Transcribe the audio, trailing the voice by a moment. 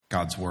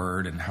God's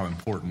word and how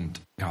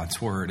important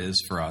God's word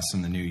is for us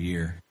in the new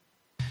year.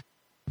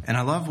 And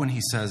I love when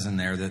he says in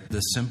there that the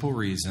simple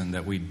reason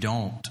that we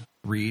don't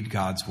read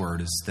God's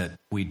word is that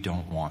we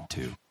don't want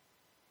to.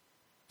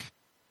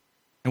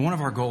 And one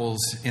of our goals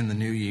in the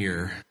new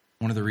year,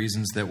 one of the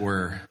reasons that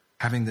we're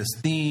having this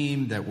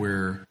theme that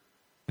we're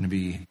going to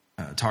be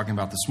talking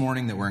about this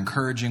morning, that we're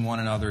encouraging one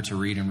another to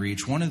read and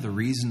reach, one of the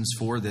reasons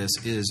for this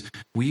is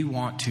we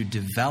want to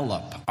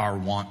develop our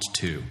want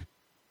to.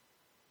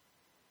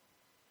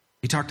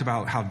 He talked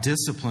about how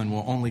discipline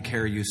will only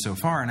carry you so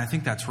far, and I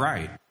think that's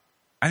right.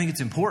 I think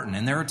it's important.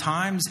 And there are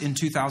times in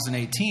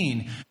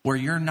 2018 where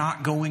you're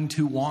not going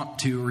to want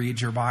to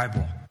read your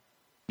Bible.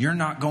 You're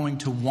not going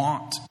to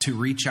want to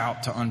reach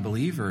out to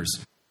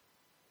unbelievers.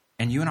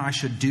 And you and I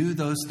should do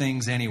those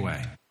things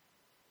anyway.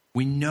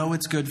 We know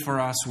it's good for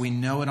us. We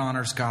know it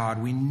honors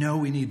God. We know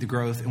we need the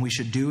growth, and we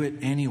should do it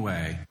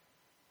anyway.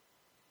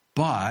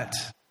 But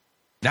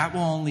that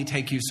will only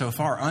take you so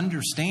far.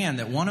 Understand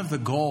that one of the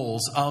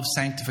goals of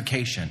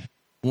sanctification,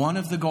 one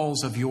of the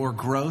goals of your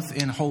growth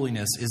in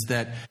holiness is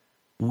that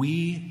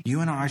you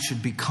and I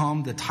should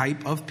become the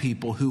type of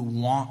people who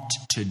want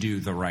to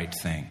do the right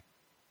thing.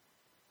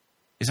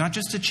 It's not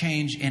just a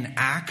change in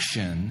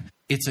action,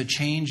 it's a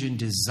change in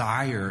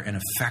desire and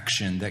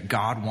affection that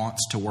God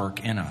wants to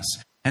work in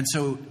us. And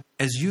so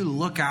as you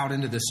look out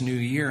into this new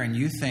year and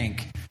you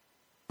think,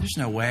 there's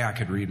no way I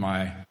could read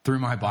through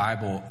my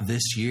Bible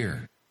this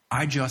year.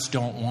 I just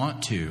don't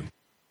want to.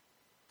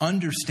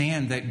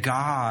 Understand that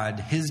God,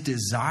 his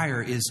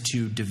desire is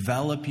to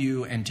develop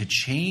you and to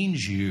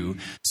change you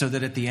so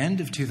that at the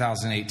end of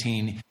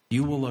 2018,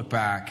 you will look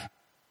back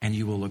and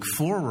you will look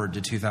forward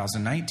to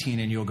 2019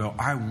 and you'll go,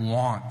 I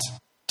want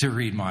to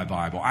read my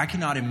Bible. I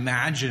cannot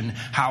imagine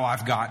how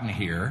I've gotten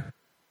here,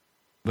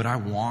 but I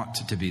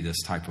want to be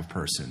this type of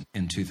person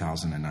in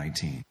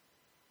 2019.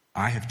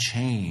 I have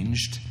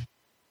changed.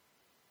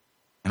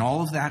 And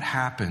all of that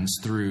happens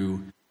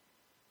through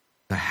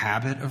the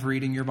habit of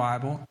reading your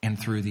Bible and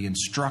through the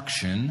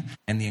instruction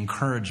and the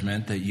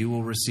encouragement that you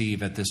will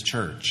receive at this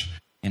church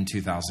in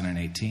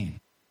 2018.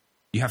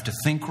 You have to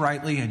think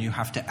rightly and you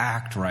have to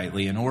act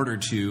rightly in order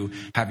to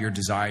have your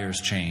desires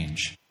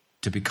change,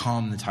 to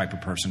become the type of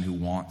person who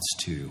wants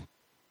to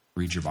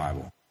read your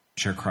Bible,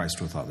 share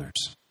Christ with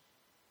others,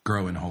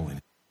 grow in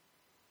holiness.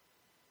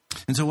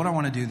 And so what I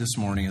want to do this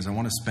morning is I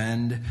want to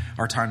spend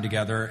our time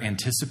together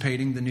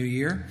anticipating the new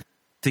year,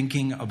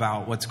 thinking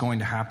about what's going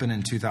to happen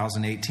in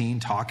 2018,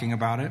 talking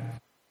about it.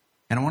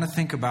 And I want to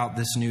think about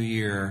this new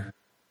year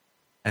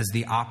as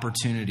the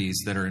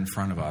opportunities that are in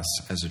front of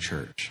us as a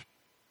church.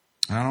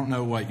 And I don't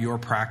know what your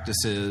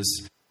practice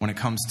is when it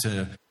comes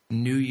to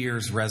New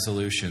Year's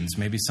resolutions.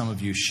 Maybe some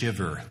of you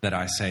shiver that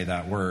I say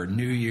that word,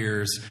 New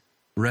Year's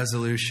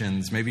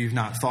resolutions. Maybe you've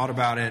not thought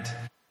about it.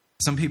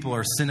 Some people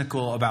are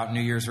cynical about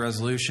New Year's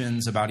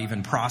resolutions, about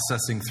even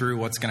processing through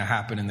what's going to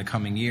happen in the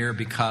coming year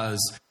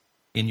because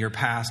in your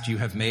past, you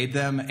have made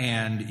them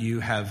and you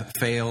have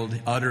failed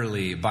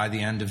utterly by the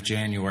end of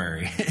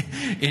January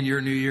in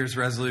your New Year's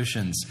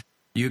resolutions.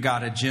 You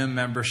got a gym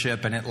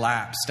membership and it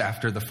lapsed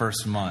after the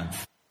first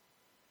month.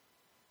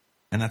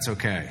 And that's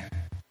okay.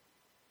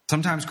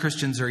 Sometimes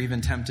Christians are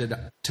even tempted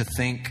to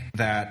think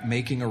that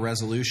making a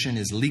resolution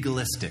is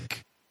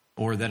legalistic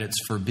or that it's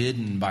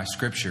forbidden by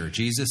Scripture.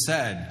 Jesus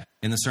said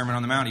in the Sermon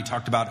on the Mount, he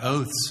talked about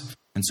oaths.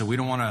 And so we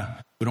don't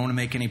want to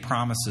make any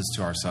promises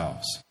to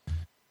ourselves.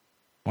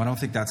 Well, I don't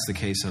think that's the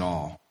case at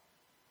all.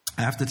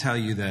 I have to tell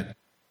you that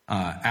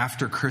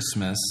after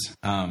Christmas,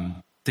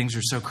 things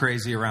are so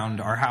crazy around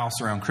our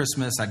house around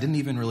Christmas. I didn't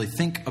even really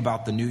think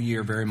about the new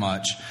year very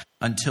much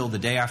until the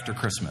day after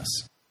Christmas.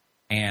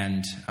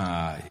 And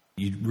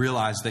you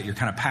realize that you're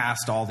kind of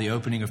past all the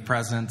opening of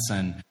presents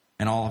and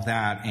all of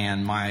that.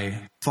 And my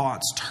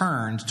thoughts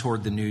turned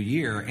toward the new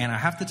year. And I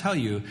have to tell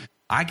you,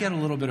 I get a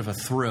little bit of a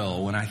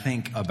thrill when I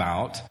think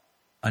about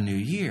a new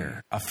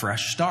year, a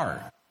fresh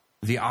start.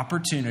 The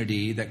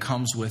opportunity that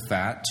comes with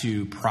that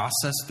to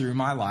process through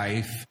my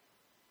life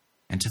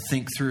and to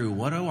think through,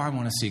 what do I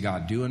want to see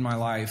God do in my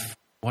life?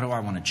 What do I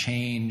want to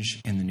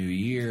change in the new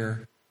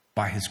year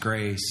by his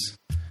grace?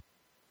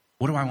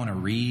 What do I want to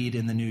read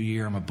in the new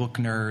year? I'm a book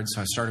nerd,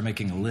 so I started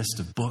making a list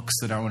of books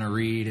that I want to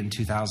read in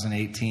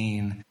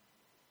 2018.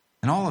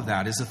 And all of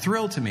that is a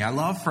thrill to me. I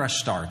love fresh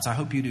starts. I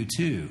hope you do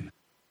too.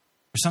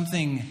 There's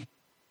something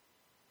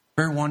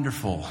very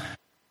wonderful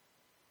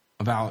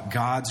about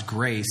God's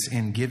grace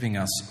in giving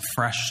us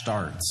fresh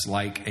starts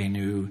like a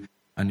new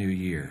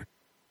year.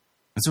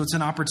 And so it's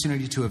an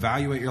opportunity to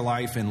evaluate your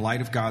life in light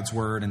of God's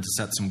word and to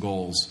set some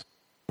goals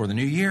for the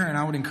new year. And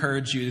I would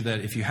encourage you that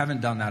if you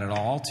haven't done that at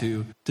all,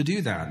 to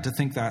do that, to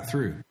think that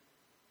through.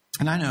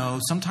 And I know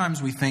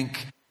sometimes we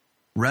think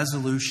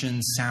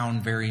resolutions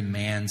sound very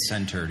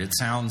man-centered. It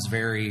sounds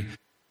very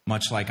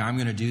much like I'm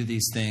going to do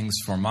these things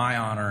for my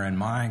honor and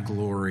my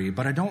glory,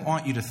 but I don't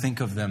want you to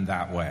think of them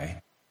that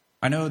way.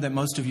 I know that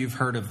most of you have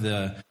heard of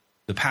the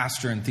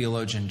pastor and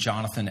theologian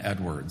Jonathan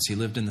Edwards. He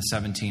lived in the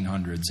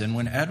 1700s. And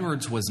when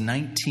Edwards was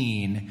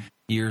 19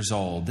 years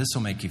old, this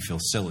will make you feel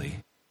silly.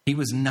 He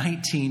was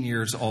 19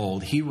 years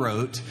old. He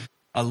wrote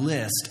a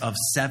list of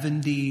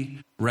 70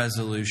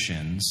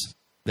 resolutions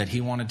that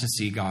he wanted to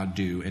see God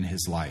do in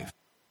his life.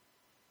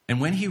 And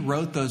when he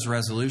wrote those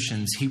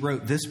resolutions, he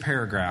wrote this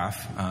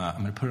paragraph,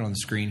 I'm going to put it on the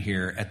screen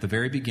here, at the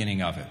very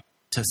beginning of it,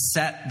 to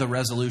set the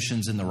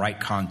resolutions in the right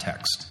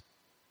context.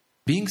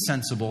 Being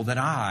sensible that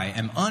I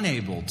am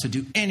unable to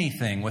do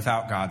anything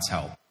without God's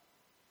help,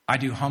 I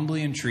do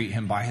humbly entreat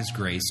him by his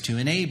grace to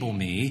enable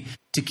me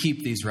to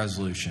keep these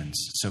resolutions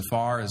so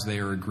far as they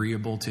are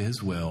agreeable to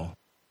his will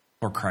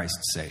for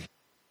Christ's sake.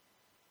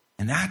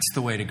 And that's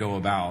the way to go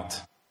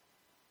about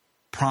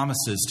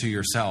promises to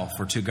yourself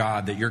or to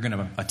God that you're going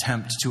to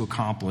attempt to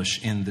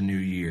accomplish in the new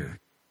year.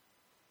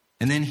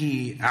 And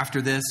then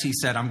after this, he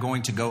said, I'm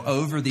going to go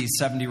over these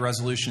 70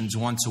 resolutions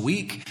once a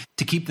week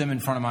to keep them in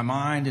front of my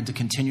mind and to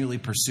continually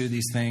pursue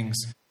these things.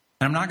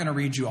 And I'm not going to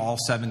read you all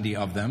 70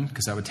 of them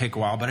because that would take a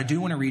while, but I do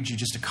want to read you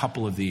just a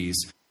couple of these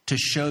to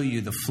show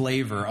you the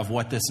flavor of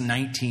what this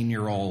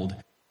 19-year-old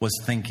was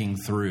thinking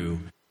through,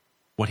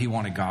 what he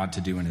wanted God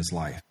to do in his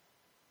life.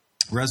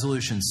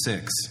 Resolution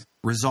 6,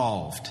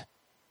 resolved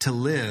to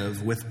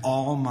live with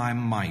all my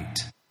might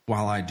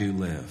while I do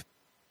live.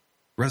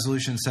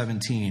 Resolution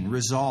 17,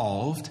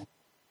 resolved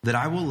that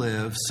I will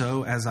live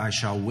so as I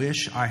shall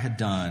wish I had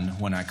done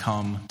when I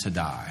come to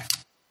die.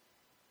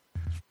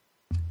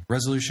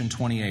 Resolution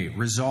 28,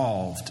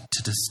 resolved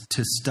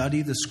to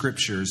study the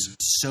scriptures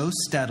so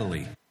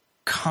steadily,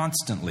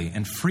 constantly,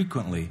 and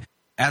frequently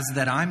as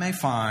that I may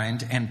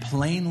find and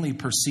plainly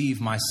perceive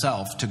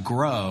myself to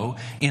grow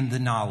in the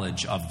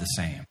knowledge of the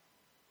same.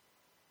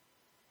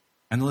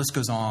 And the list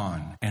goes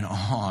on and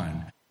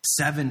on.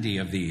 70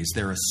 of these.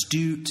 They're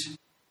astute,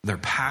 they're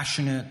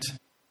passionate,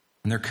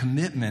 and they're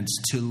commitments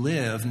to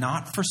live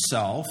not for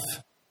self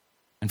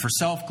and for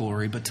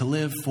self-glory, but to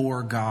live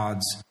for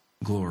God's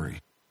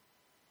glory.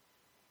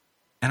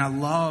 And I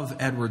love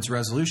Edward's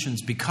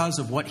resolutions because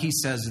of what he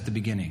says at the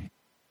beginning.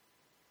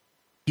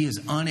 He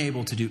is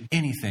unable to do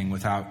anything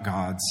without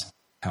God's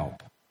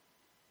help.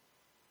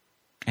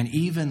 And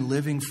even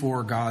living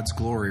for God's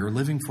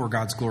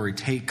glory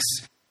takes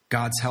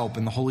God's help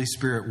and the Holy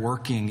Spirit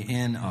working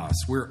in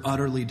us. We're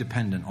utterly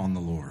dependent on the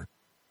Lord.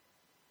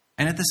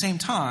 And at the same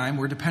time,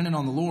 we're dependent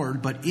on the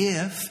Lord, but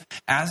if,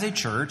 as a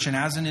church and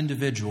as an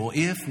individual,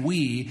 if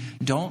we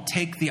don't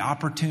take the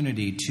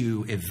opportunity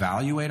to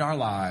evaluate our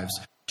lives,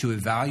 to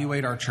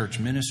evaluate our church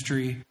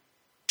ministry,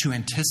 to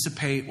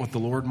anticipate what the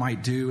Lord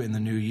might do in the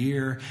new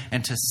year,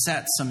 and to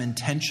set some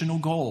intentional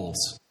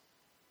goals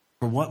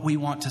for what we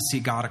want to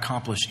see God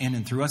accomplish in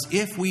and through us,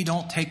 if we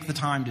don't take the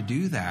time to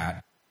do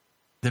that,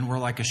 then we're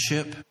like a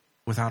ship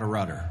without a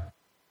rudder.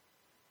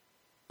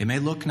 It may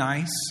look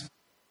nice.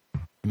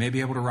 You may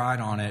be able to ride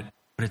on it,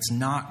 but it's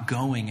not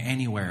going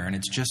anywhere, and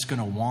it's just going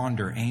to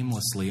wander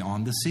aimlessly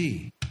on the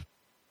sea.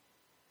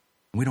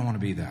 We don't want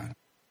to be that.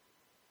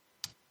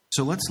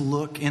 So let's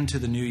look into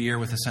the new year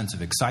with a sense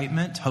of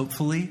excitement,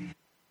 hopefully.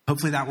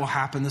 Hopefully that will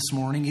happen this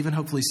morning. Even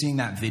hopefully seeing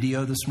that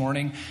video this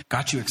morning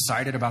got you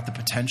excited about the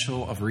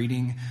potential of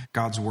reading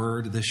God's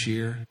word this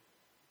year.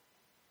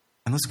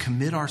 And let's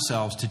commit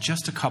ourselves to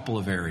just a couple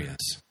of areas.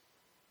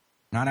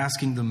 I'm not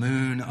asking the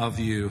moon of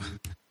you,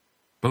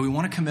 but we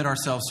want to commit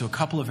ourselves to a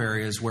couple of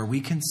areas where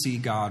we can see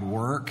God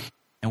work,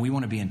 and we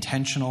want to be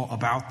intentional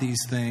about these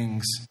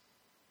things,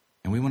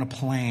 and we want to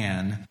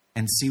plan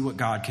and see what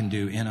God can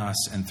do in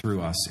us and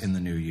through us in the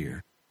new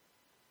year.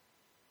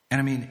 And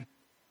I mean,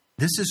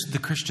 this is the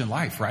Christian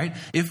life, right?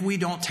 If we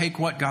don't take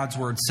what God's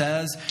word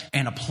says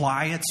and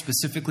apply it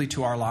specifically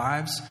to our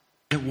lives,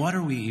 then what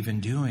are we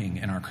even doing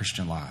in our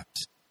Christian lives?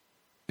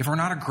 If we're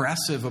not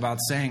aggressive about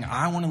saying,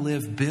 I want to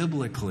live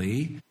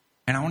biblically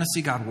and I want to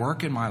see God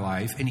work in my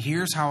life, and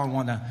here's how I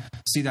want to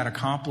see that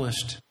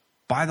accomplished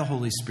by the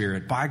Holy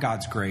Spirit, by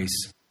God's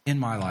grace in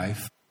my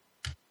life,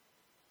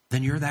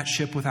 then you're that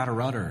ship without a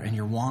rudder and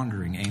you're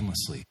wandering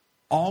aimlessly.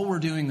 All we're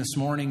doing this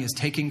morning is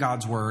taking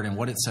God's word and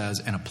what it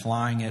says and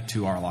applying it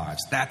to our lives.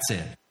 That's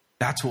it.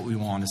 That's what we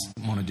want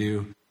to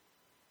do,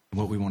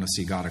 what we want to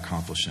see God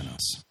accomplish in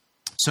us.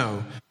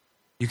 So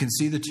you can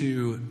see the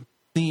two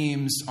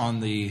themes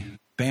on the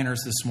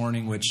banners this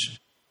morning, which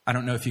I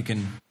don't know if you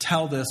can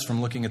tell this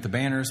from looking at the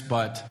banners,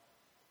 but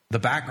the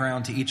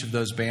background to each of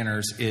those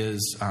banners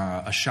is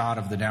a shot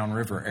of the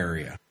downriver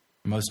area,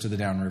 most of the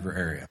downriver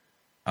area.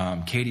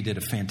 Katie did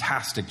a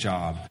fantastic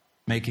job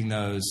making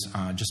those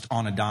just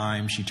on a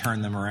dime. She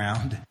turned them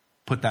around,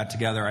 put that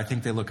together. I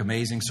think they look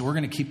amazing. So we're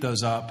going to keep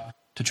those up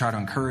to try to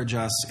encourage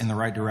us in the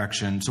right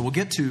direction. So we'll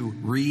get to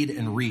read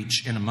and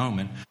reach in a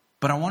moment,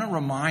 but I want to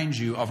remind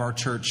you of our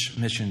church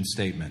mission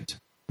statement.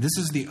 This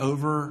is the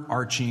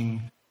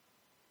overarching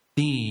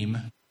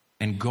theme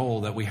and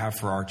goal that we have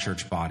for our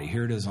church body.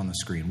 Here it is on the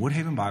screen.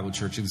 Woodhaven Bible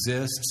Church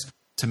exists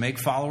to make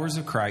followers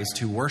of Christ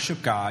who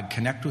worship God,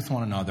 connect with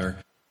one another,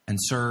 and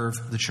serve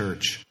the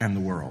church and the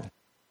world.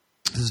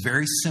 This is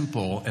very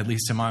simple, at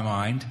least in my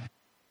mind.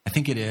 I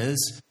think it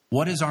is.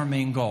 What is our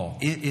main goal?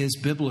 It is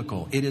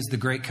biblical. It is the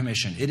Great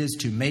Commission. It is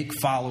to make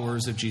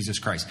followers of Jesus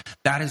Christ.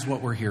 That is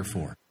what we're here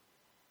for.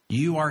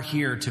 You are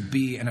here to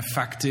be an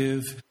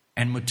effective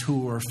and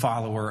mature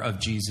follower of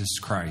Jesus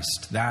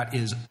Christ. That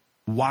is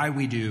why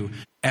we do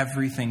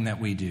everything that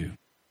we do.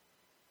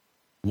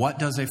 What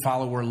does a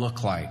follower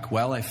look like?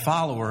 Well, a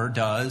follower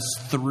does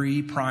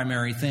three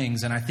primary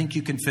things, and I think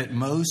you can fit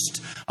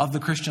most of the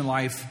Christian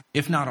life,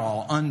 if not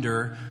all,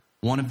 under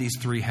one of these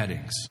three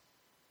headings.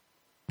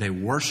 They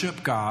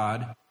worship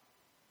God,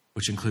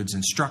 which includes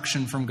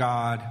instruction from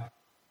God.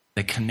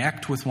 They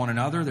connect with one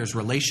another. There's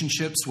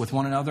relationships with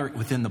one another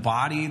within the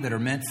body that are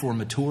meant for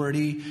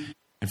maturity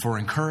and for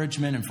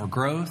encouragement and for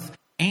growth.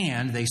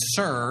 And they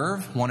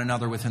serve one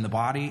another within the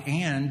body,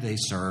 and they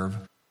serve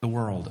the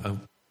world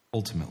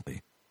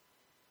ultimately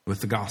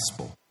with the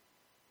gospel.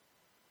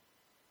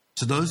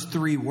 So those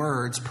three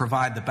words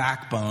provide the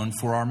backbone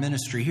for our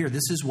ministry here.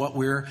 This is what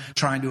we're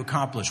trying to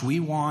accomplish. We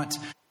want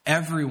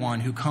everyone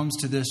who comes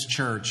to this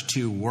church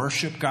to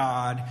worship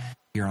God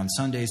here on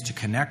Sundays, to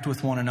connect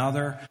with one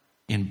another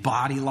in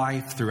body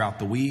life throughout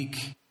the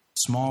week,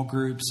 small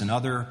groups and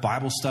other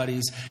Bible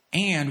studies.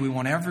 And we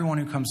want everyone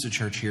who comes to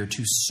church here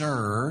to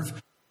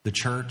serve the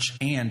church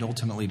and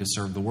ultimately to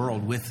serve the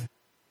world with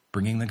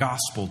bringing the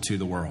gospel to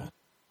the world.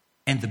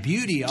 And the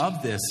beauty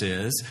of this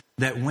is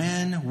that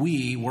when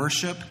we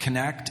worship,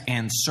 connect,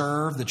 and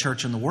serve the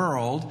church and the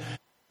world,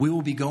 we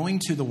will be going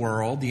to the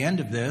world, the end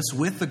of this,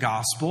 with the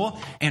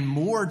gospel, and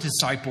more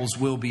disciples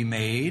will be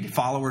made,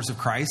 followers of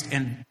Christ,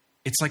 and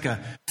it's like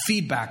a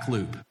feedback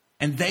loop.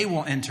 And they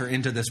will enter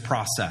into this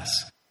process.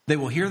 They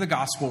will hear the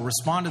gospel,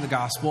 respond to the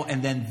gospel,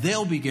 and then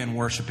they'll begin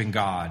worshiping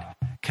God,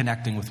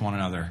 connecting with one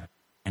another.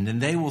 And then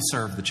they will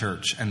serve the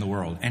church and the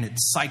world. And it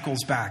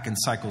cycles back and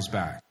cycles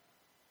back.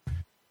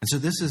 And so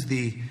this is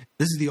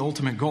the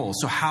ultimate goal.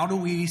 So how do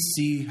we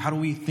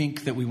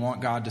think that we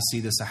want God to see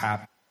this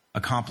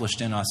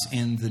accomplished in us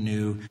in the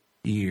new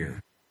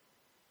year?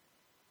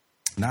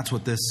 And that's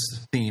what this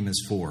theme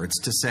is for. It's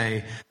to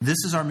say, this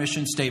is our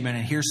mission statement,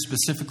 and here's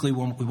specifically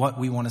what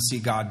we want to see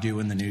God do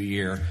in the new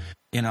year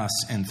in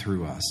us and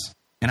through us.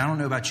 And I don't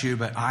know about you,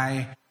 but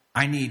I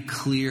need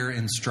clear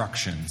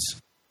instructions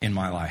in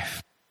my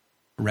life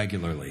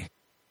regularly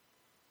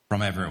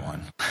from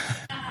everyone.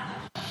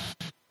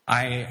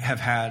 I have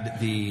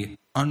had the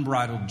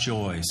unbridled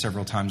joy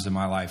several times in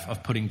my life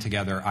of putting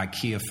together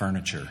IKEA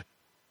furniture.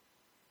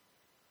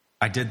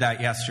 I did that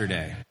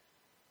yesterday.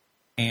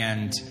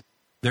 And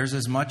there's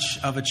as much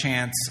of a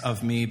chance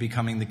of me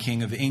becoming the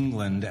King of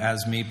England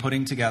as me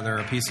putting together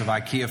a piece of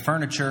IKEA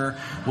furniture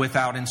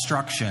without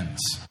instructions.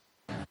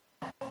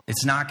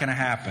 It's not going to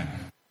happen.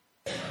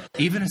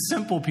 Even a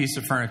simple piece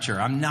of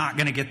furniture, I'm not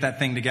going to get that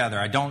thing together.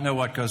 I don't know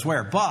what goes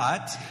where.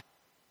 But,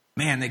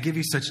 man, they give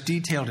you such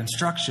detailed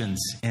instructions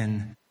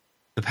in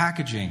the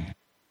packaging.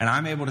 And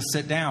I'm able to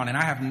sit down, and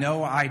I have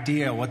no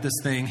idea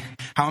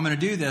how I'm going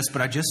to do this, but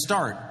I just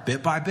start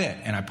bit by bit.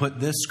 And I put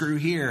this screw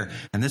here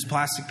and this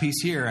plastic piece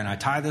here, and I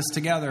tie this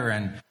together.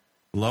 And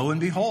lo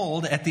and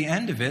behold, at the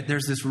end of it,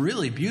 there's this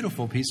really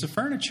beautiful piece of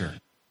furniture.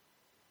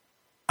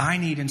 I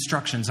need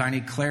instructions. I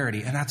need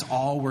clarity. And that's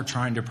all we're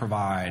trying to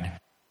provide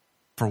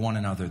for one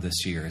another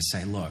this year, is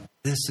say, look,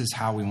 this is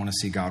how we want to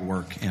see God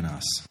work in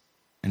us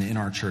and in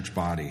our church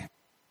body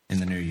in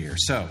the new year.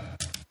 So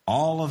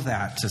all of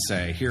that to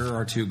say, here are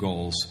our two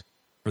goals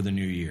for the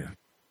new year.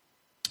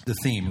 The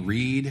theme,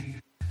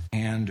 read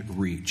and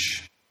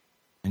reach.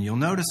 And you'll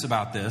notice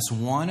about this,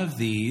 one of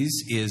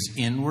these is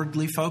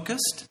inwardly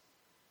focused.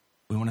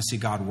 We want to see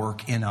God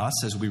work in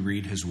us as we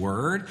read his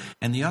word.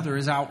 And the other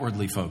is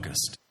outwardly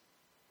focused.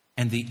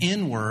 And the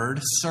inward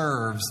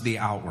serves the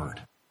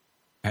outward.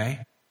 Okay?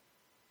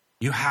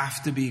 You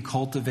have to be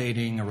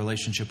cultivating a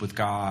relationship with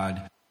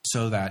God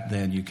so that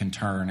then you can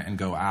turn and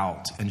go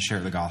out and share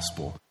the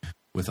gospel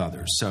with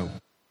others. So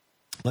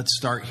let's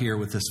start here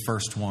with this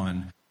first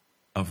one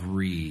of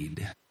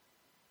read.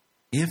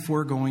 If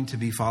we're going to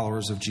be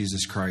followers of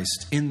Jesus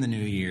Christ in the new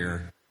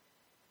year,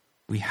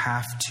 we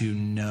have to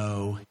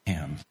know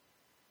him.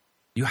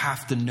 You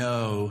have to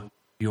know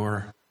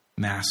your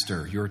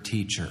master, your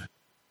teacher.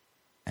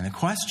 And the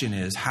question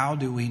is, how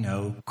do we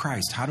know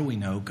Christ? How do we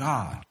know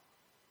God?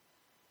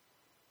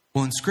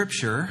 Well, in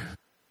Scripture,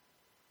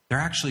 there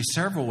are actually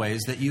several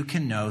ways that you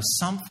can know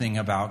something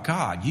about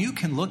God. You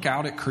can look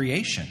out at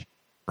creation,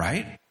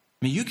 right? I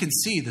mean, you can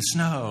see the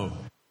snow.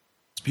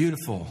 It's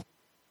beautiful.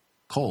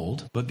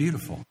 Cold, but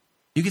beautiful.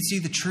 You can see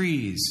the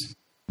trees.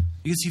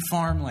 You can see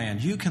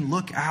farmland. You can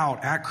look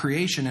out at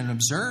creation and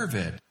observe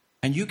it.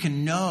 And you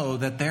can know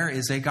that there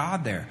is a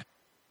God there.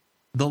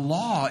 The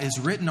law is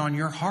written on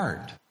your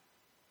heart.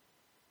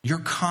 Your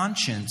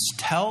conscience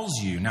tells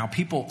you, now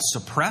people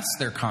suppress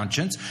their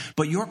conscience,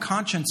 but your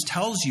conscience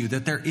tells you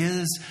that there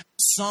is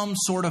some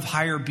sort of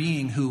higher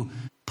being who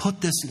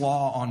put this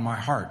law on my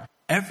heart.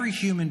 Every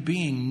human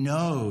being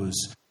knows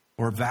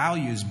or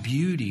values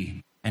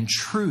beauty and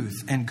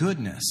truth and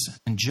goodness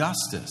and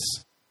justice.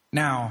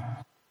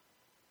 Now,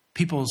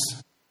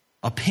 people's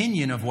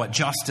opinion of what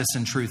justice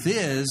and truth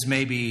is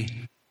may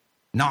be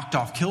knocked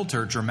off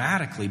kilter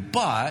dramatically,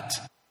 but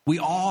we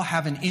all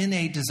have an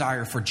innate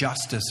desire for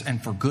justice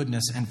and for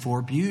goodness and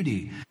for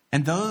beauty.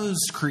 And those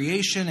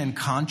creation and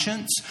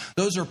conscience,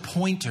 those are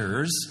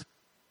pointers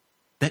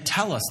that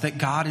tell us that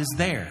God is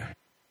there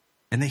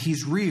and that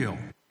he's real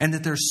and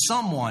that there's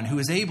someone who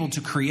is able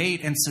to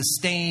create and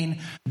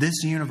sustain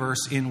this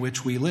universe in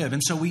which we live.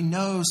 And so we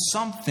know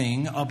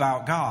something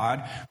about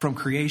God from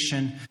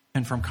creation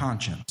and from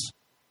conscience.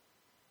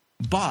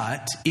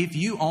 But if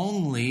you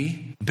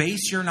only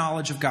base your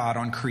knowledge of God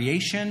on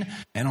creation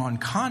and on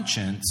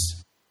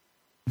conscience,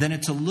 then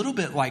it's a little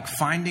bit like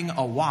finding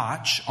a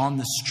watch on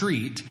the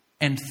street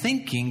and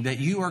thinking that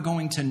you are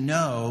going to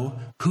know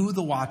who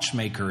the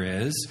watchmaker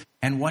is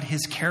and what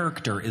his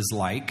character is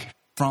like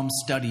from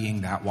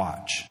studying that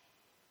watch.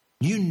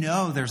 You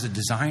know there's a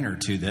designer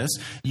to this.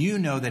 You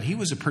know that he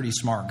was a pretty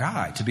smart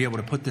guy to be able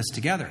to put this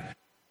together.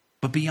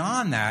 But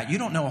beyond that, you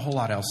don't know a whole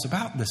lot else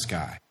about this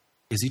guy.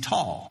 Is he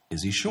tall?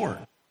 Is he short?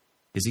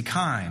 Is he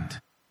kind?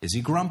 Is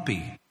he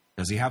grumpy?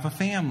 Does he have a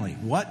family?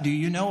 What do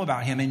you know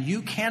about him? And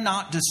you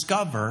cannot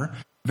discover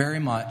very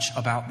much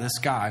about this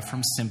guy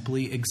from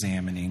simply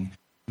examining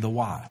the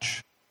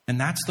watch. And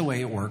that's the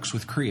way it works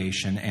with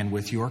creation and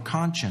with your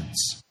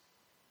conscience.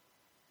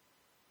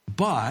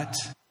 But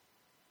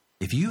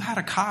if you had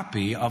a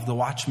copy of the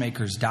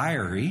watchmaker's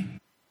diary,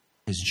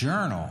 his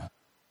journal,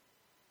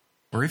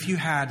 or if you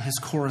had his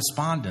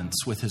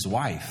correspondence with his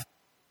wife,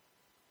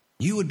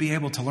 you would be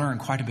able to learn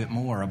quite a bit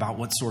more about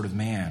what sort of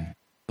man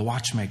the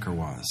watchmaker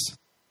was.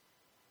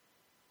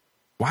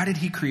 Why did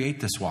he create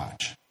this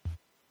watch?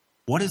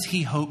 What does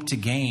he hope to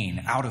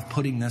gain out of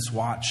putting this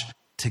watch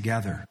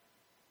together?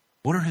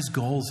 What are his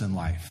goals in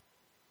life?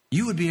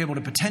 You would be able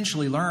to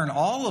potentially learn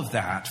all of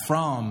that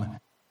from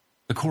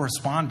the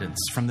correspondence,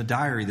 from the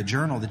diary, the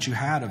journal that you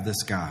had of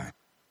this guy.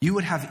 You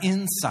would have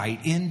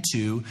insight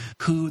into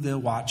who the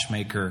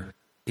watchmaker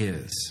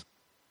is.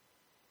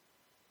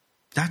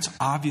 That's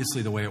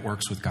obviously the way it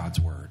works with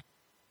God's word.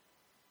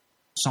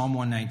 Psalm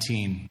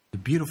 119, the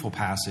beautiful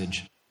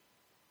passage.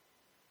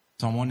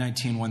 Psalm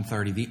 119,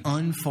 130. The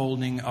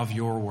unfolding of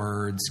your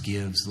words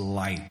gives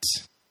light.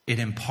 It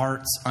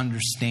imparts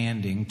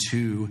understanding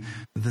to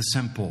the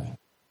simple.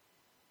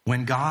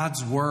 When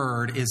God's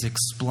word is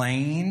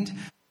explained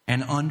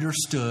and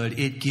understood,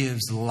 it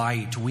gives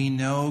light. We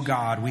know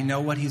God. We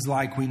know what he's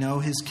like. We know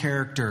his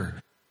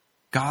character.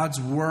 God's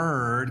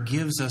word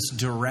gives us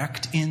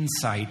direct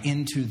insight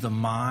into the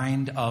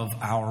mind of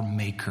our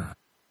Maker.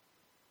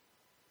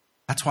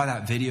 That's why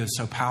that video is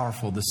so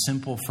powerful. The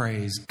simple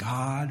phrase,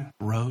 God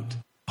wrote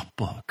a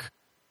book.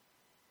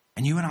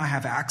 And you and I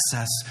have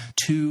access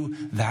to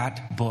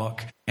that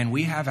book. And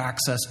we have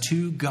access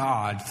to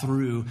God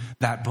through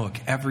that book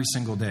every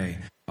single day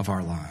of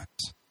our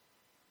lives.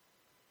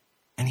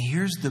 And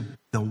here's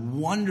the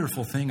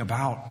wonderful thing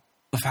about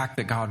the fact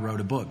that God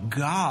wrote a book.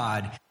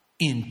 God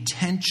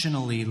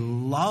intentionally,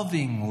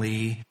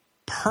 lovingly,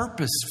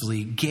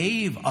 purposefully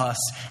gave us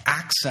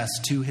access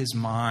to his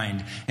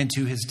mind and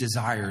to his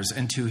desires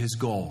and to his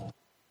goal.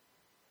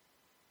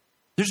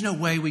 There's no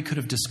way we could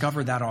have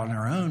discovered that on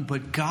our own,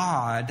 but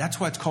God, that's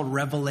why it's called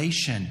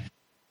revelation.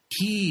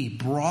 He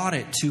brought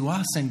it to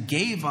us and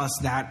gave us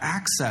that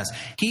access.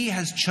 He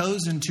has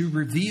chosen to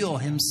reveal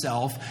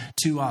himself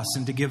to us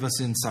and to give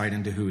us insight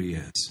into who he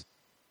is.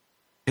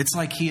 It's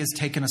like he has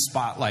taken a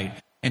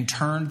spotlight and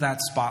turned that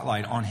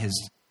spotlight on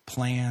his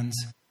plans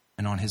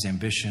and on his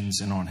ambitions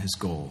and on his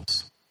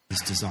goals, his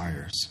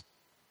desires.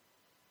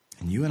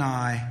 And you and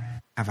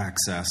I have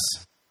access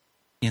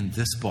in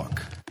this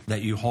book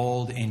that you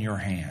hold in your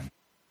hand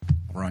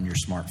or on your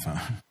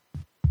smartphone.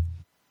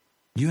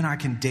 You and I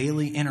can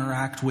daily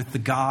interact with the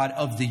God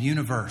of the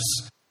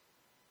universe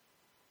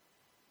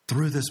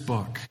through this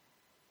book,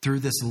 through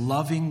this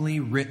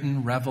lovingly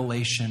written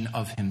revelation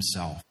of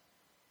himself.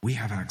 We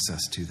have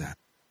access to that.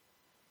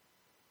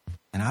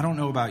 And I don't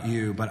know about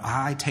you, but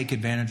I take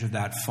advantage of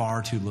that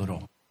far too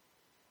little.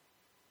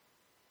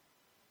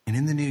 And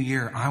in the new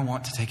year, I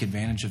want to take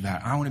advantage of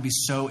that. I want to be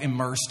so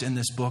immersed in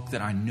this book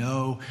that I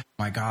know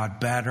my God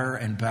better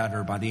and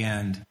better by the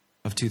end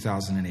of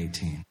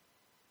 2018.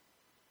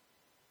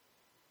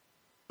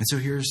 And so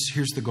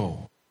here's the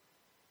goal.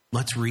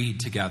 Let's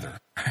read together,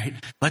 right?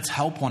 Let's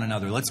help one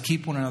another. Let's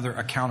keep one another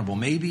accountable.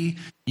 Maybe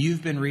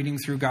you've been reading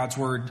through God's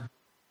word,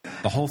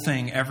 the whole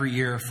thing, every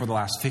year for the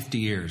last 50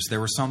 years. There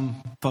were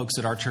some folks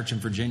at our church in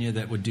Virginia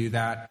that would do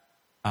that.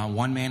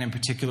 One man in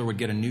particular would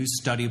get a new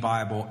study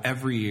Bible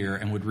every year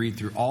and would read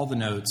through all the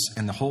notes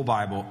and the whole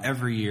Bible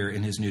every year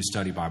in his new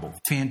study Bible.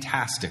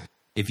 Fantastic.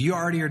 If you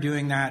already are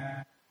doing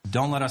that,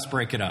 don't let us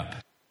break it up.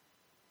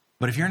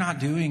 But if you're not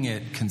doing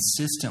it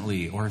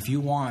consistently, or if you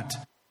want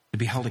to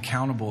be held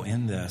accountable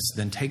in this,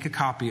 then take a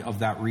copy of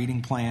that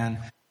reading plan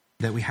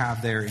that we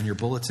have there in your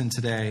bulletin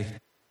today.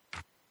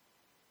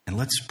 And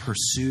let's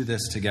pursue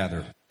this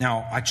together.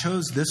 Now, I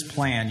chose this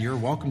plan. You're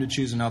welcome to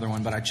choose another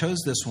one, but I chose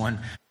this one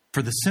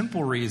for the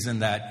simple reason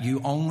that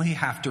you only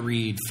have to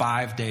read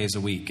 5 days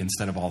a week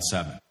instead of all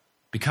 7.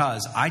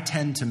 Because I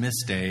tend to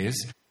miss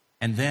days.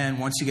 And then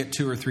once you get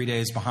 2 or 3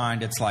 days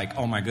behind, it's like,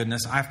 oh my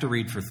goodness, I have to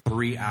read for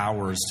 3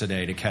 hours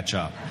today to catch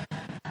up.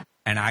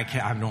 And I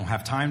don't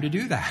have time to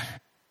do that.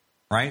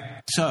 Right?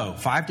 So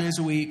 5 days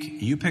a week,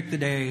 you pick the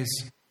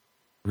days,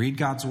 read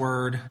God's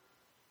word.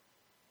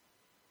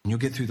 And you'll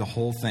get through the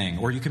whole thing.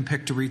 Or you can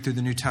pick to read through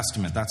the New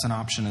Testament. That's an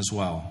option as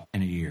well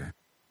in a year.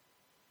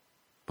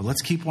 But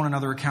let's keep one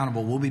another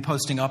accountable. We'll be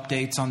posting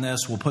updates on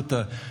this. We'll put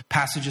the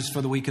passages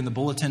for the week in the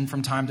bulletin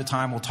from time to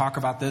time. We'll talk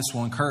about this.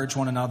 We'll encourage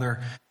one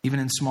another, even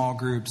in small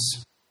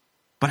groups.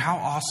 But how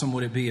awesome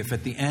would it be if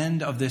at the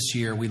end of this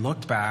year, we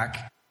looked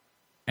back,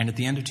 and at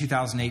the end of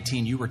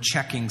 2018, you were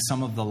checking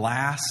some of the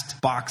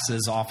last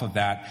boxes off of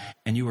that,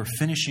 and you were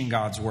finishing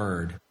God's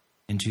word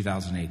in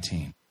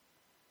 2018.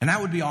 And that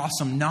would be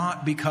awesome,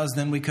 not because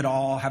then we could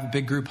all have a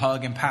big group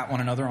hug and pat one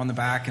another on the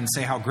back and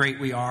say how great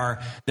we are,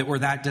 that we're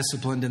that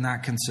disciplined and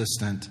that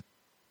consistent.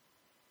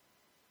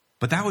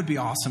 But that would be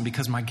awesome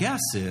because my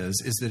guess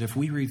is that if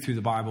we read through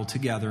the Bible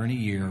together in a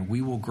year,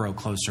 we will grow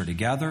closer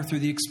together through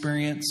the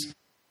experience,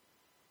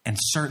 and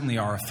certainly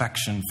our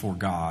affection for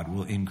God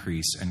will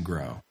increase and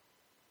grow.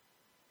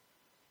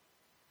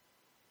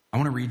 I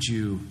want to read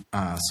you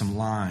some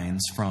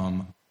lines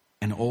from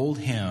an old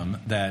hymn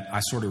that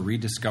I sort of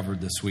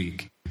rediscovered this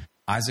week.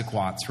 Isaac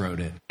Watts wrote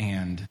it,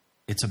 and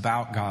it's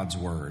about God's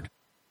word.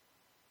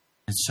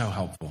 It's so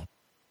helpful.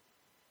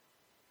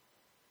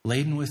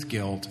 Laden with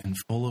guilt and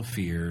full of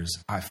fears,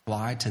 I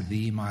fly to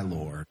thee, my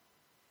Lord,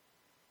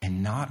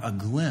 and not a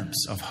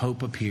glimpse of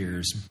hope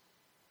appears,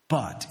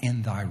 but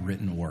in thy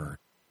written word.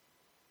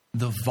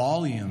 The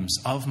volumes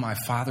of my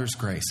Father's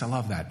grace. I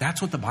love that.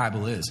 That's what the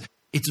Bible is.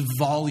 It's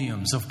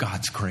volumes of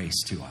God's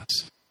grace to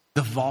us.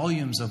 The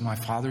volumes of my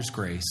Father's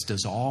grace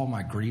does all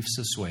my griefs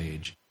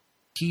assuage.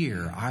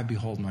 Here I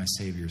behold my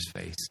Savior's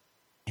face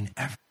in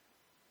every.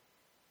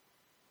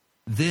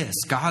 This,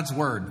 God's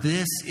word,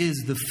 this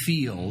is the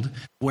field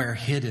where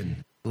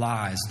hidden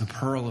lies the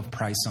pearl of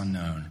price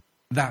unknown.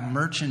 That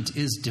merchant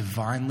is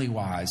divinely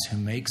wise who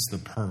makes the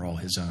pearl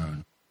his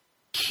own.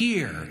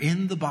 Here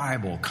in the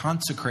Bible,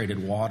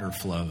 consecrated water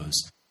flows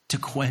to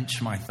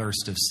quench my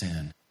thirst of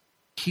sin.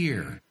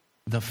 Here,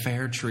 the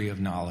fair tree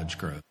of knowledge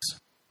grows.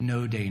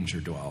 No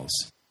danger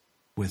dwells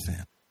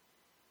within.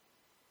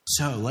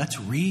 So let's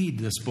read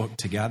this book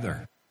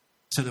together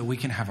so that we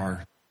can have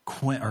our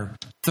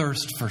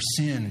thirst for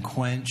sin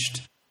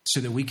quenched,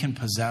 so that we can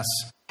possess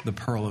the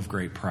pearl of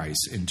great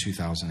price in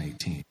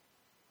 2018.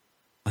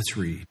 Let's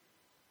read.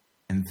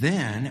 And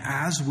then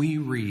as we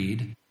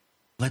read,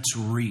 let's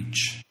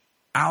reach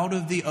out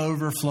of the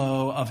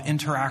overflow of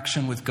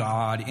interaction with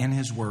God in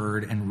his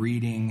word and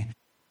reading.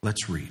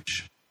 Let's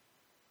reach.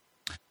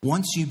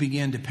 Once you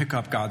begin to pick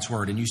up God's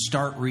word and you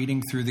start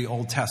reading through the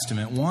Old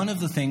Testament, one of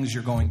the things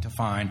you're going to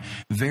find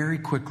very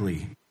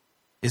quickly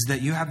is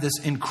that you have this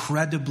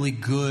incredibly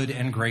good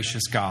and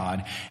gracious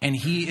God, and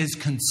he is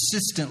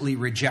consistently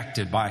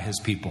rejected by his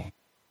people.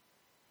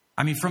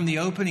 I mean, from the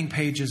opening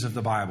pages of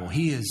the Bible,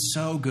 he is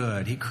so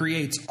good. He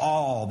creates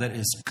all that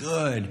is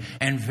good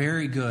and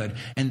very good.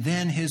 And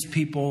then his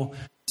people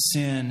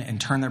sin and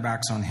turn their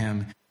backs on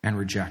him and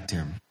reject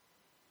him.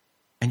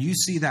 And you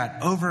see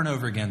that over and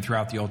over again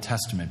throughout the Old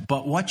Testament.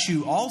 But what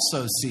you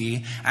also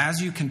see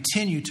as you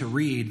continue to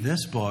read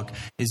this book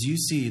is you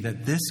see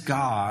that this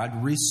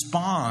God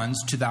responds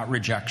to that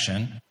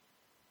rejection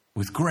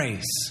with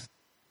grace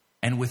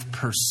and with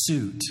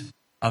pursuit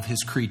of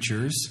his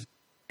creatures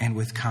and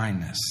with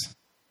kindness.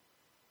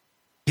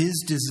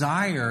 His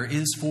desire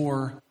is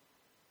for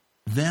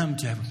them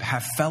to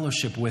have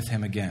fellowship with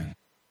him again.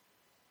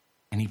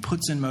 And he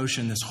puts in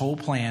motion this whole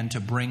plan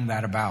to bring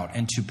that about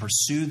and to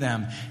pursue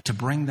them, to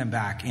bring them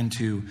back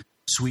into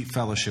sweet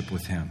fellowship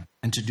with him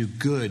and to do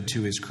good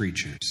to his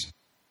creatures.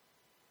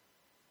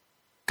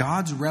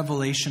 God's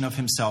revelation of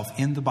himself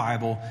in the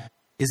Bible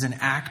is an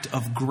act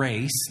of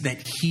grace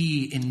that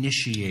he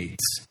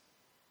initiates.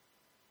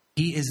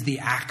 He is the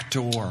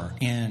actor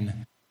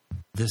in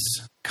this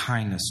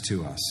kindness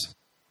to us.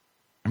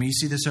 I mean, you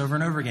see this over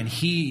and over again.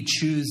 He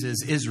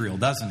chooses Israel,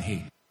 doesn't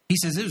he? He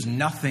says, there's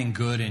nothing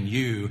good in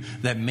you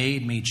that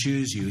made me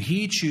choose you.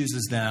 He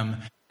chooses them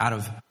out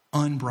of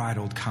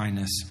unbridled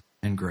kindness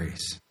and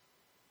grace.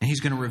 And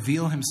he's going to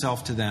reveal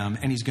himself to them,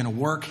 and he's going to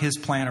work his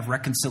plan of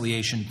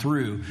reconciliation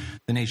through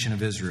the nation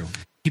of Israel.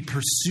 He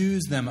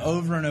pursues them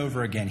over and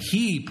over again.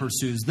 He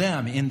pursues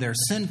them in their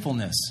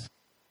sinfulness,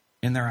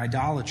 in their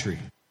idolatry.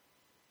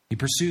 He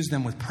pursues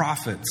them with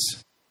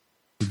prophets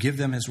who give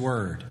them his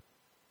word.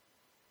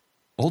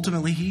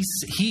 Ultimately,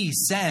 he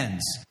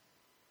sends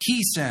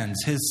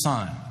his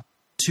son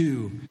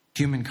to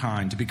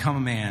humankind to become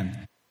a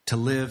man, to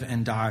live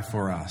and die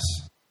for us.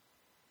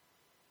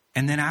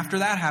 And then after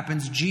that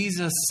happens,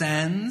 Jesus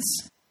sends,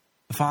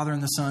 the Father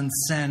and the Son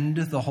send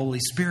the Holy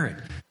Spirit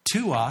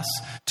to us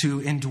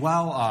to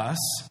indwell us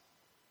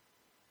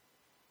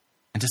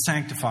and to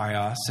sanctify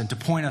us and to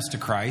point us to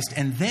Christ.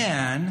 And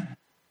then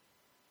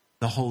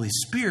the Holy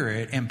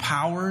Spirit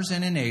empowers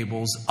and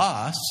enables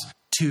us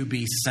to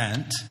be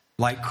sent,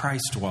 like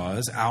Christ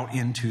was, out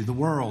into the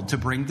world to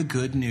bring the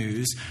good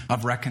news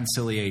of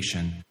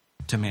reconciliation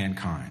to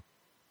mankind.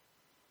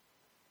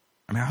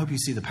 I mean, I hope you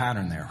see the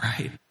pattern there,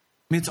 right?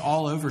 I mean, it's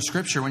all over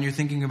Scripture when you're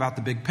thinking about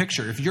the big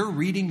picture. If you're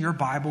reading your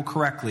Bible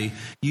correctly,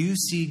 you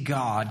see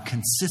God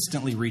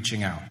consistently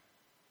reaching out.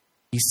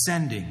 He's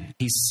sending,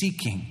 he's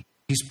seeking,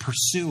 He's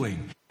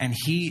pursuing, and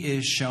he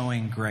is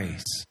showing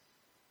grace.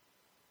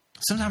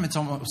 Sometimes it's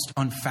almost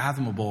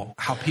unfathomable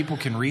how people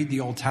can read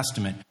the Old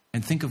Testament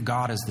and think of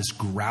God as this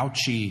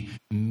grouchy,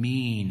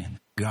 mean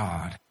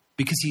God,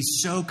 because he's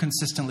so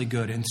consistently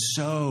good and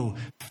so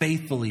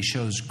faithfully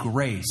shows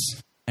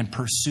grace and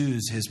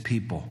pursues his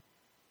people.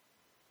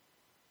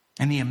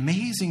 And the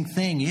amazing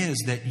thing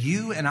is that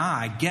you and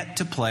I get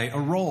to play a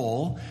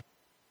role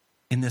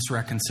in this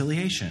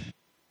reconciliation.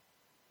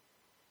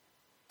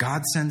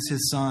 God sends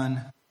his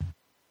Son,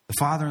 the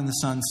Father and the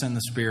Son send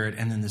the Spirit,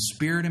 and then the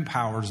Spirit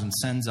empowers and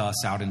sends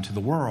us out into the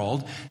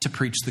world to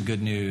preach the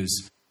good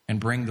news and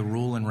bring the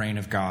rule and reign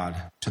of God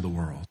to the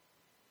world.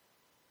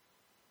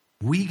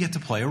 We get to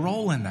play a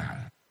role in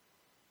that.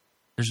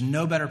 There's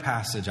no better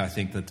passage, I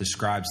think, that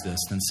describes this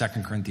than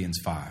 2 Corinthians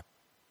 5.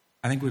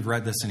 I think we've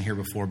read this in here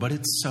before, but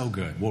it's so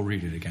good. We'll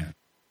read it again.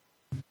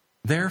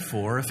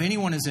 Therefore, if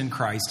anyone is in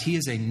Christ, he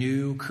is a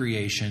new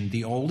creation.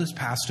 The old has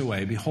passed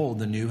away. Behold,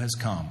 the new has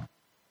come.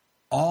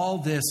 All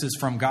this is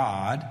from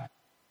God.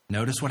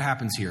 Notice what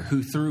happens here.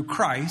 Who through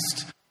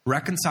Christ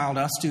reconciled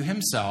us to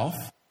himself.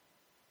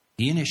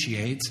 He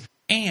initiates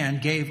and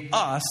gave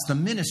us the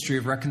ministry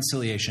of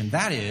reconciliation.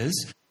 That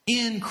is,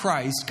 in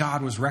Christ,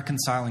 God was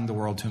reconciling the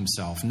world to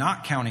himself,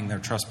 not counting their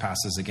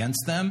trespasses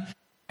against them,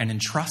 and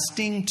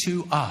entrusting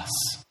to us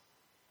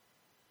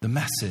the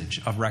message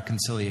of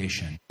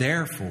reconciliation.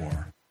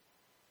 Therefore,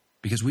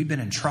 because we've been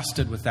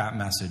entrusted with that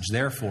message,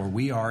 therefore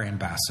we are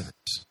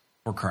ambassadors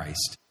for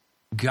Christ.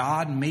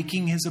 God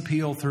making his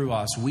appeal through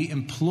us, we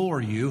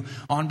implore you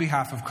on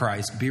behalf of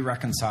Christ, be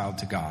reconciled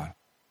to God.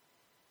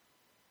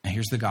 And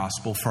here's the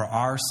gospel. For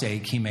our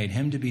sake, he made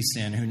him to be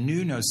sin who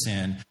knew no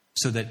sin,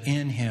 so that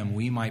in him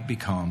we might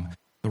become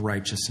the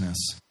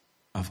righteousness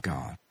of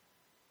God.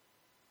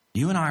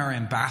 You and I are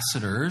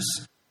ambassadors.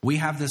 We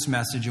have this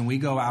message and we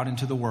go out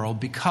into the world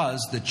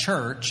because the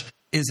church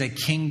is a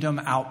kingdom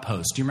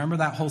outpost. Do you remember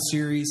that whole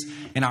series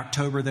in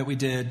October that we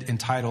did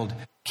entitled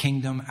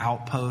Kingdom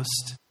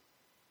Outpost?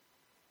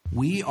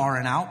 We are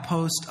an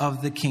outpost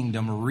of the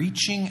kingdom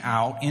reaching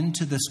out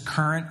into this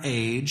current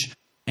age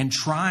and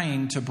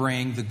trying to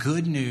bring the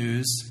good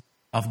news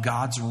of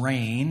God's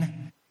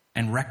reign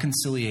and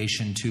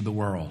reconciliation to the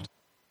world.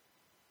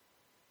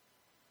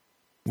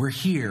 We're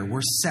here,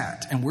 we're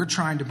set, and we're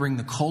trying to bring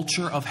the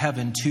culture of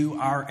heaven to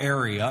our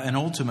area and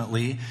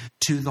ultimately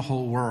to the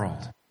whole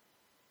world.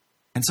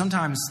 And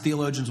sometimes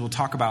theologians will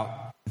talk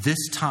about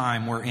this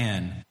time we're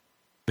in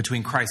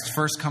between Christ's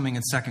first coming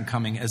and second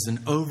coming as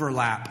an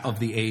overlap of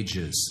the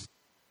ages.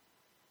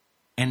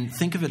 And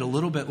think of it a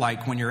little bit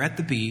like when you're at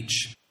the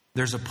beach,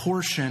 there's a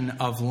portion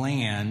of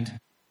land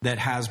that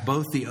has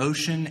both the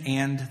ocean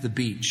and the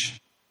beach.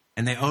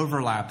 And they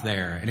overlap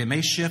there. And it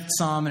may shift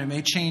some and it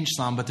may change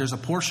some, but there's a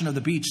portion of the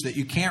beach that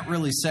you can't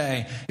really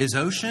say is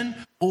ocean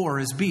or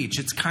is beach.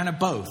 It's kind of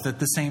both at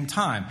the same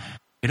time.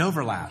 It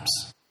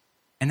overlaps.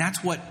 And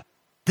that's what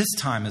this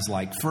time is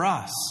like for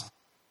us.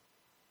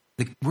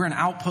 We're an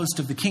outpost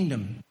of the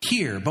kingdom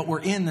here, but we're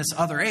in this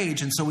other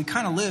age. And so we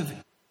kind of live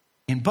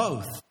in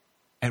both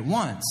at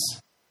once.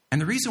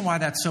 And the reason why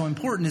that's so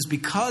important is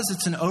because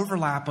it's an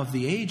overlap of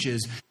the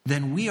ages,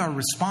 then we are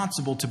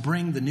responsible to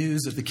bring the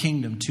news of the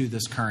kingdom to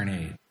this current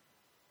age.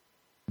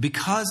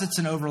 Because it's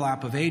an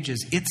overlap of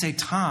ages, it's a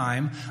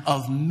time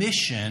of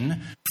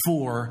mission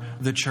for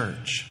the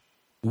church.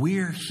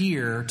 We're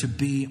here to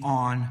be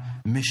on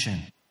mission.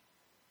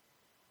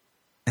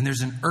 And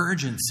there's an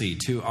urgency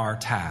to our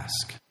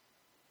task.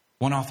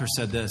 One author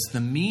said this: the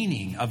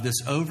meaning of this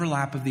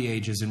overlap of the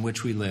ages in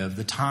which we live,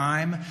 the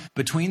time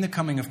between the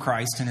coming of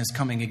Christ and his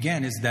coming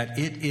again, is that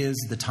it is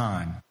the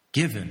time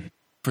given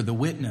for the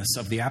witness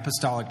of the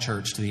apostolic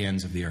church to the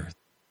ends of the earth.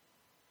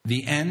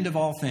 The end of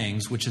all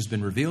things which has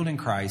been revealed in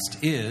Christ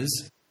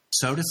is,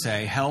 so to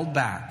say, held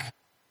back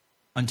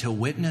until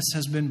witness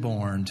has been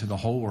borne to the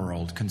whole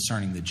world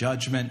concerning the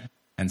judgment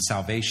and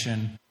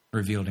salvation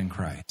revealed in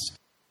Christ.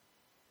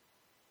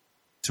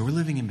 So we're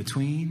living in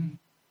between,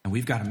 and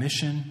we've got a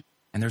mission.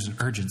 And there's an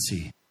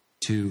urgency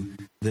to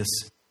this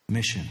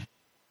mission.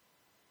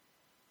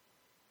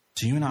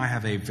 So you and I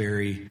have a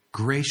very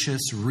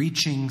gracious,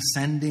 reaching,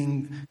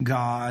 sending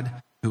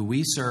God who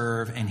we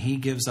serve, and he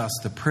gives us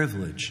the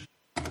privilege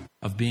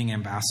of being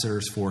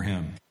ambassadors for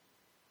him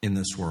in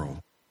this world.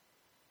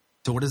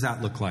 So what does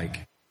that look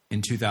like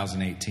in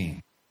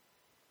 2018?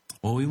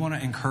 Well, we want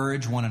to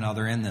encourage one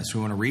another in this. We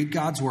want to read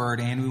God's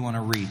word and we want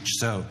to reach.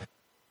 So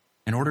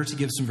in order to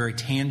give some very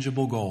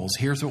tangible goals,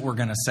 here's what we're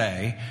going to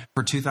say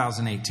for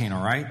 2018,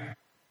 all right?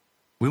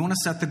 We want to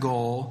set the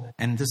goal,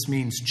 and this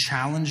means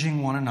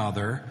challenging one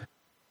another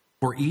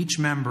for each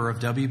member of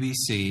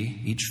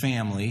WBC, each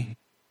family,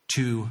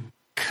 to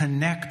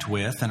connect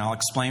with, and I'll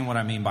explain what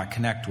I mean by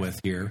connect with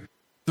here,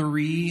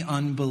 3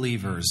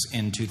 unbelievers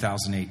in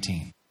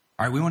 2018.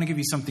 All right, we want to give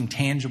you something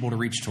tangible to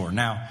reach toward.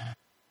 Now,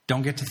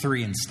 don't get to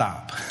 3 and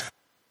stop.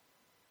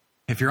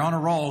 If you're on a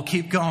roll,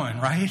 keep going,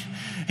 right?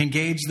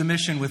 Engage the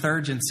mission with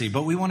urgency.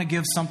 But we want to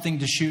give something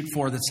to shoot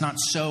for that's not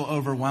so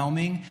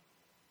overwhelming,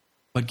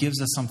 but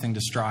gives us something to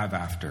strive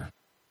after.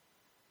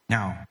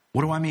 Now,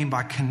 what do I mean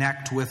by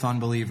connect with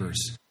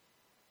unbelievers?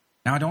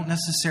 Now, I don't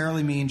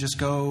necessarily mean just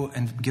go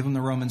and give them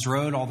the Romans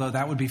road, although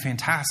that would be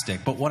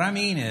fantastic. But what I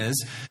mean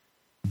is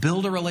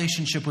build a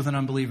relationship with an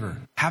unbeliever.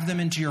 Have them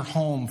into your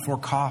home for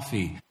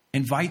coffee.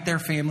 Invite their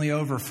family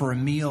over for a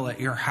meal at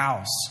your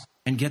house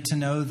and get to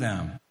know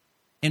them.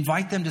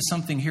 Invite them to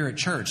something here at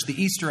church, the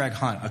Easter egg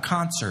hunt, a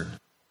concert,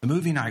 a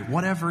movie night,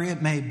 whatever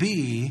it may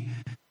be.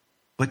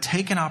 But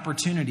take an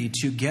opportunity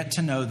to get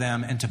to know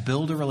them and to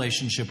build a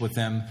relationship with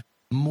them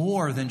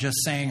more than just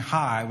saying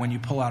hi when you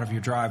pull out of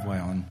your driveway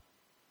on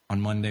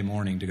Monday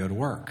morning to go to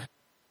work.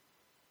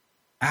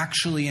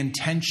 Actually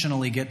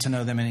intentionally get to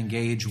know them and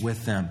engage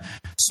with them.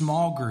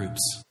 Small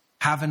groups.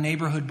 Have a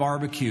neighborhood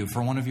barbecue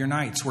for one of your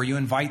nights where you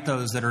invite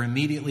those that are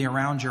immediately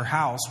around your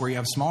house where you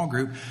have small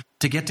group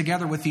to get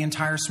together with the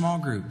entire small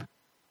group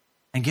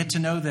and get to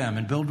know them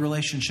and build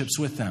relationships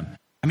with them.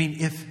 I mean,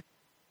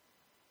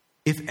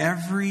 if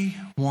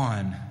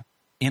everyone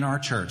in our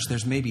church,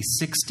 there's maybe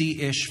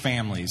 60-ish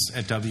families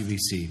at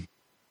WBC,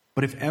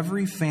 but if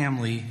every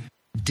family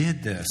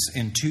did this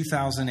in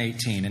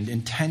 2018 and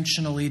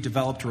intentionally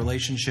developed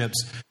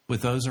relationships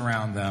with those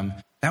around them,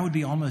 that would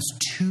be almost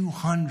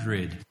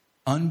 200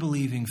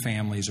 unbelieving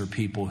families or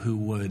people who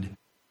would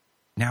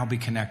now be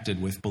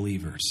connected with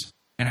believers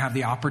and have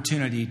the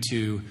opportunity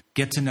to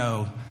get to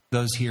know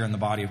those here in the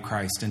body of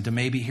Christ and to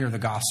maybe hear the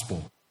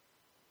gospel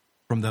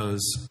from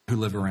those who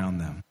live around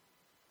them.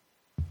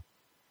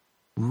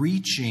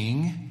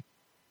 Reaching,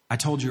 I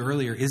told you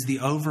earlier, is the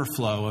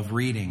overflow of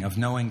reading, of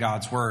knowing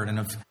God's word and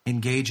of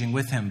engaging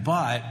with him.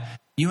 But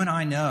you and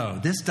I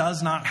know this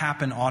does not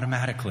happen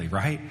automatically,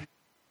 right?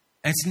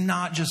 It's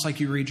not just like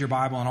you read your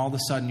Bible and all of a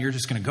sudden you're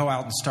just going to go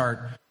out and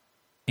start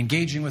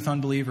engaging with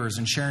unbelievers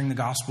and sharing the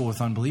gospel with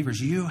unbelievers.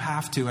 You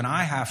have to, and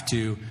I have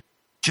to,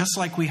 just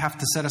like we have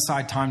to set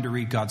aside time to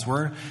read God's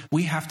word,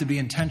 we have to be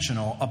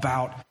intentional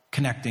about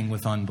connecting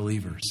with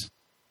unbelievers.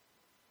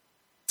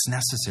 It's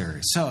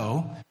necessary.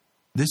 So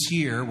this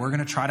year, we're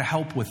going to try to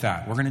help with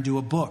that. We're going to do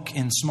a book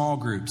in small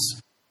groups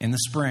in the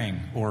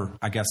spring, or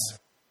I guess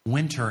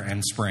winter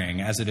and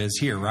spring as it is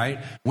here, right?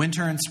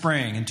 Winter and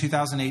spring in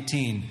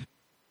 2018.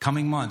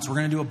 Coming months, we're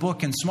going to do a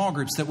book in small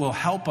groups that will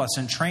help us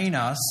and train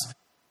us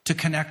to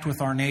connect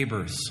with our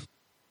neighbors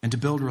and to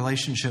build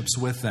relationships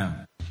with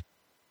them.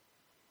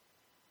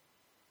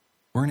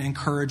 We're going to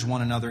encourage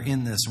one another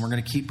in this, and we're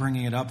going to keep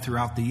bringing it up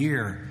throughout the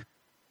year,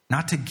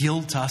 not to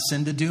guilt us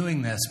into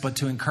doing this, but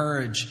to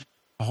encourage,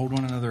 to hold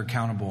one another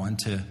accountable, and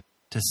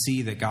to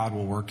see that God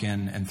will work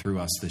in and through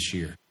us this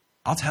year.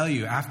 I'll tell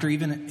you, after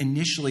even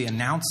initially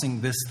announcing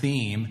this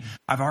theme,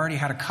 I've already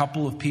had a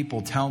couple of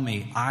people tell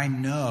me, I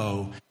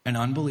know an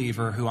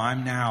unbeliever who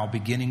I'm now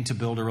beginning to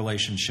build a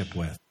relationship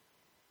with,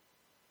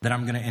 that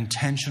I'm going to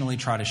intentionally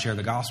try to share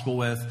the gospel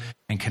with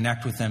and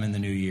connect with them in the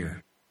new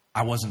year.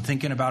 I wasn't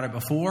thinking about it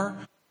before,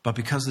 but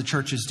because the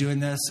church is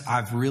doing this,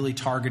 I've really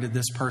targeted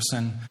this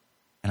person,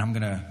 and I'm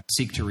going to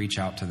seek to reach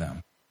out to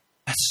them.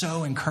 That's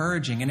so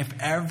encouraging. And if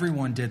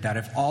everyone did that,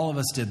 if all of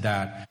us did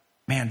that,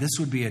 man, this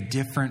would be a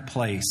different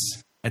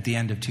place at the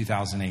end of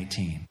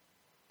 2018.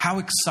 How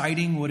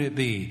exciting would it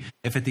be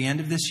if at the end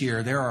of this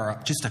year, there are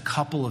just a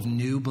couple of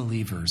new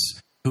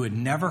believers who had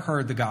never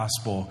heard the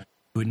gospel,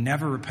 who had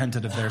never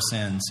repented of their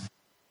sins,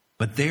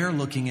 but they're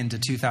looking into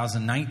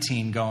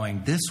 2019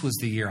 going, this was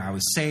the year I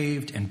was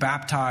saved and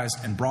baptized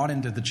and brought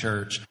into the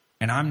church,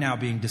 and I'm now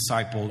being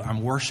discipled.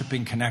 I'm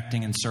worshiping,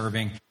 connecting, and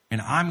serving,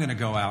 and I'm going to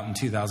go out in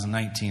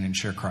 2019 and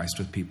share Christ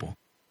with people.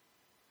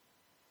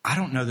 I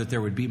don't know that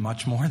there would be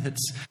much more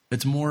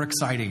that's more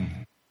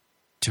exciting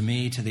to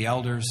me, to the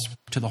elders,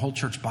 to the whole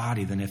church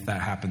body than if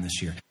that happened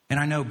this year. And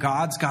I know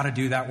God's got to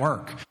do that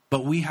work,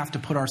 but we have to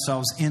put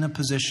ourselves in a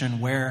position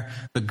where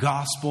the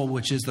gospel,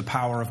 which is the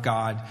power of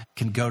God,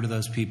 can go to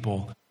those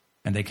people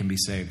and they can be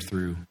saved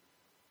through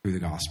the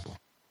gospel.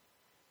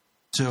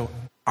 So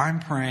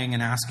I'm praying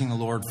and asking the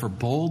Lord for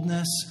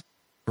boldness,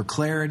 for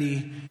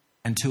clarity,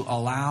 and to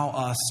allow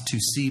us to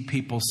see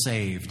people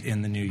saved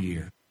in the new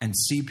year and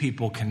see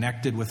people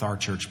connected with our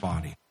church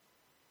body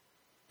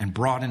and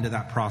brought into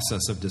that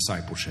process of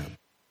discipleship.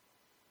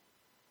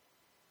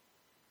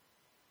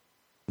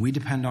 We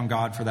depend on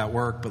God for that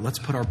work, but let's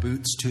put our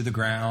boots to the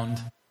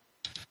ground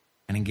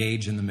and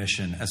engage in the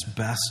mission as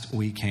best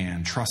we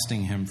can,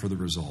 trusting Him for the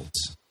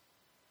results.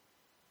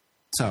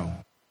 So,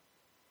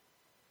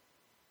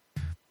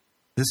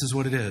 this is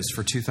what it is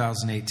for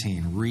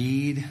 2018.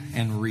 Read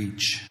and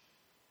reach.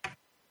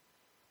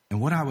 And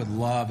what I would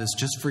love is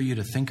just for you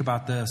to think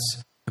about this,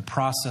 to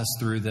process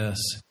through this,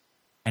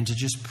 and to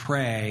just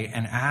pray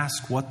and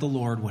ask what the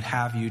Lord would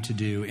have you to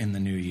do in the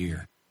new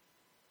year.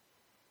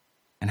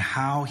 And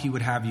how He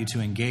would have you to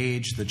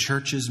engage the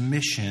church's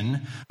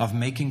mission of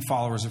making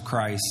followers of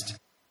Christ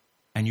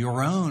and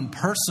your own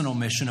personal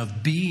mission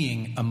of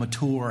being a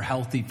mature,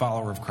 healthy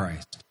follower of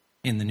Christ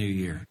in the new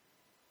year.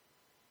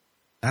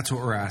 That's what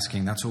we're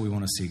asking. That's what we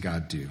want to see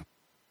God do.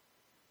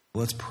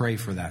 Let's pray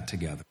for that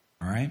together.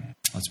 All right?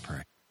 Let's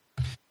pray.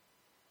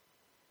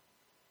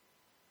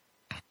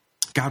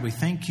 God, we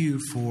thank You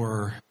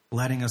for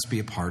letting us be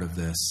a part of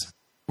this.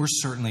 We're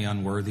certainly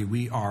unworthy.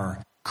 We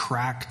are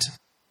cracked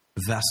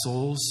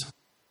vessels.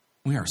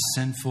 We are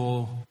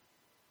sinful.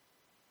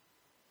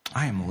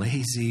 I am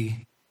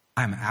lazy.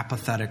 I am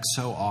apathetic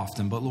so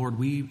often. But Lord,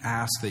 we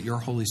ask that your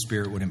Holy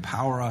Spirit would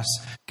empower us,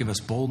 give us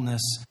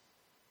boldness,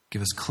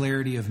 give us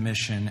clarity of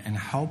mission, and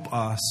help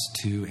us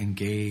to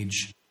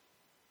engage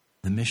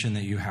the mission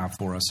that you have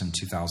for us in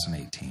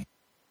 2018.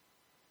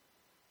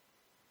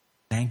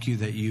 Thank you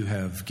that you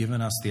have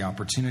given us the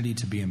opportunity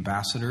to be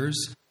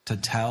ambassadors, to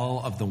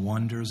tell of the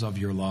wonders of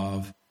your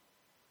love.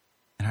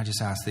 And I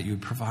just ask that you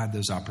would provide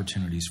those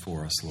opportunities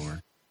for us,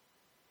 Lord.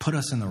 Put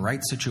us in the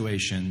right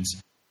situations.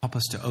 Help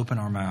us to open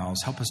our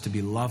mouths. Help us to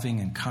be loving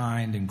and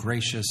kind and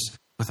gracious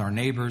with our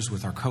neighbors,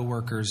 with our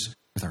coworkers,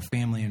 with our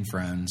family and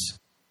friends.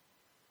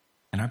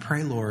 And I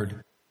pray,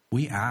 Lord,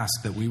 we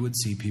ask that we would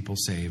see people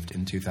saved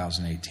in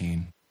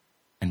 2018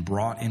 and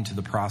brought into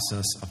the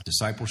process of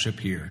discipleship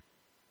here.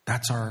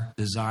 That's our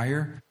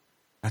desire.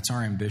 That's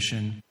our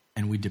ambition.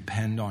 And we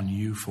depend on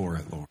you for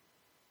it, Lord.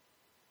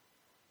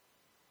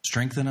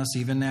 Strengthen us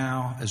even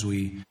now as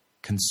we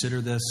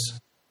consider this in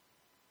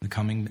the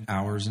coming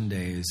hours and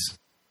days.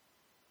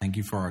 Thank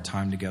you for our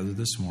time together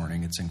this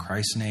morning. It's in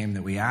Christ's name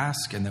that we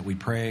ask and that we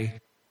pray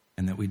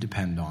and that we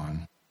depend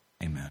on.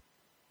 Amen.